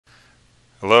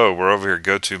Hello, we're over here at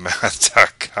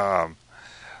gotomath.com.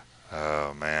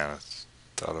 Oh man, I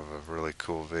thought of a really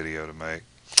cool video to make.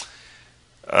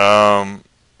 What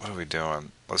are we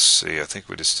doing? Let's see, I think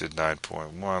we just did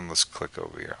 9.1. Let's click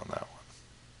over here on that one.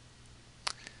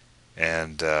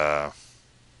 And that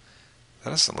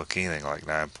doesn't look anything like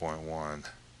 9.1.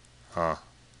 Huh.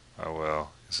 Oh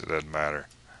well, guess it doesn't matter.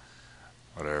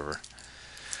 Whatever.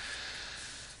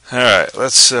 Alright,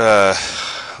 let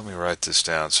me write this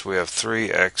down. So we have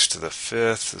 3x to the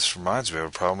 5th. This reminds me of a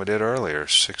problem we did earlier.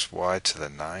 6y to the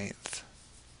 9th.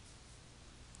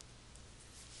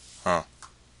 Huh.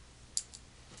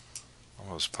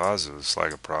 Almost positive it's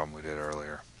like a problem we did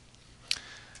earlier.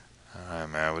 Alright,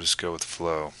 man, we'll just go with the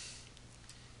flow.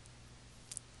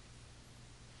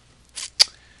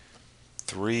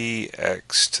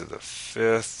 3x to the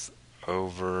 5th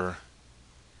over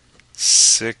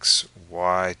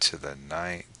 6y to the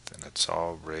 9th, and it's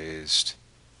all raised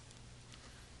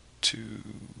to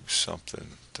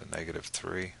something, to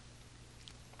 -3.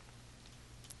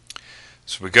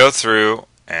 So we go through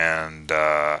and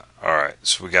alright,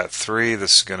 so we got 3.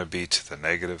 This is going to be to the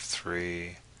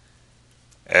 -3.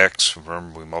 X,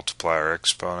 remember we multiply our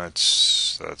exponents,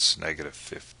 so that's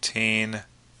 -15.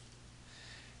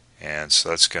 And so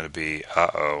that's going to be,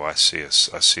 I see a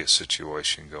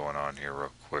situation going on here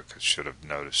real quick. I should have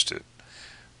noticed it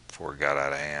before it got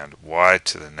out of hand. Y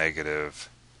to the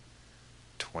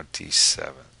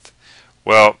 -27th.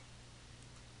 Well,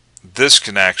 this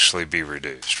can actually be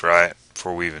reduced, right?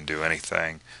 Before we even do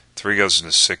anything. 3 goes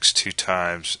into 6 2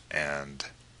 times, and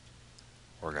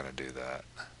we're going to do that.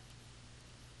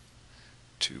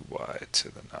 2y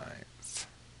to the 9th.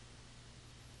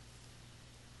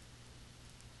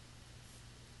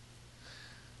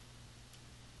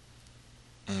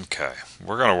 Okay,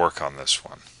 we're going to work on this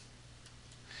one.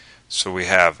 So we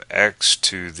have x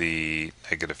to the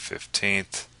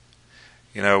 -15th.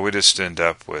 You know, we just end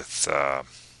up with, I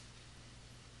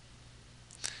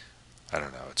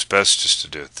don't know, it's best just to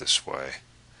do it this way.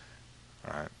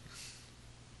 Alright.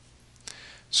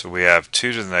 So we have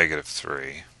 2 to the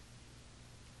 -3.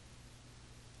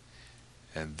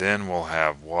 And then we'll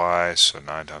have y, so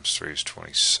 9 times 3 is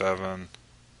 27.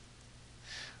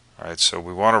 Alright, so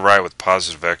we want to write with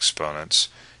positive exponents,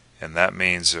 and that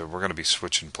means that we're going to be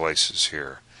switching places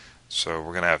here. So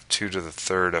we're going to have 2 to the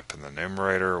 3rd up in the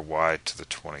numerator, y to the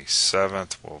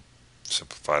 27th. We'll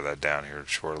simplify that down here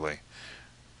shortly.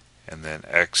 And then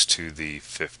x to the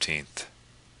 15th.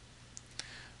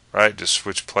 Right, just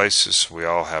switch places so we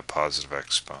all have positive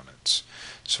exponents.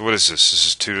 So what is this? This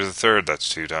is 2 to the 3rd. That's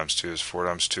 2 times 2 is 4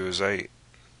 times 2 is 8.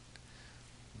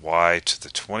 Y to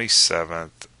the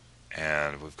 27th.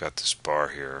 And we've got this bar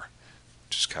here,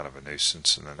 which is kind of a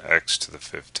nuisance, and then x to the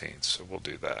 15th, so we'll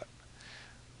do that.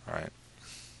 Alright.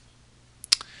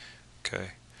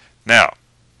 Okay. Now,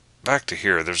 back to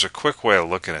here. There's a quick way of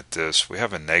looking at this. We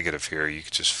have a negative here. You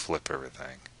could just flip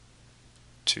everything.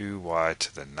 2y to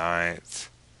the 9th,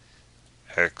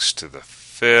 x to the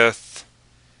 5th,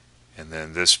 and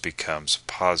then this becomes a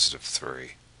positive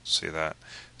 3. See that?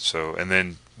 So, and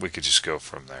then we could just go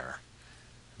from there,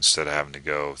 instead of having to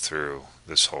go through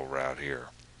this whole route here.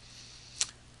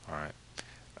 Alright.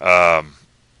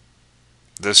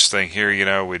 This thing here, you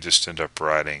know, we just end up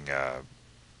writing,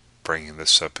 bringing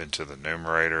this up into the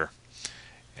numerator,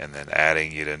 and then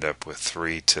adding, you'd end up with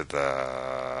 3 to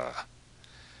the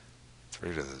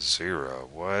 0.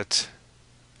 What?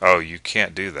 Oh, you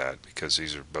can't do that because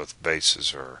these are both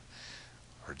bases are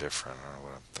different. I don't know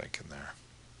what I'm thinking there.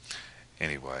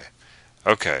 Anyway.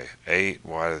 Okay, 8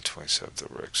 y to the 27th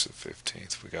over x to the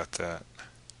 15th. We got that.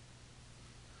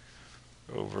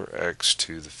 Over x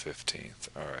to the 15th.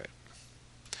 Alright.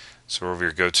 So we're over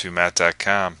here,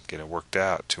 gotomath.com. Get it worked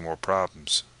out. 2 more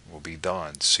problems. We'll be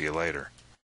done. See you later.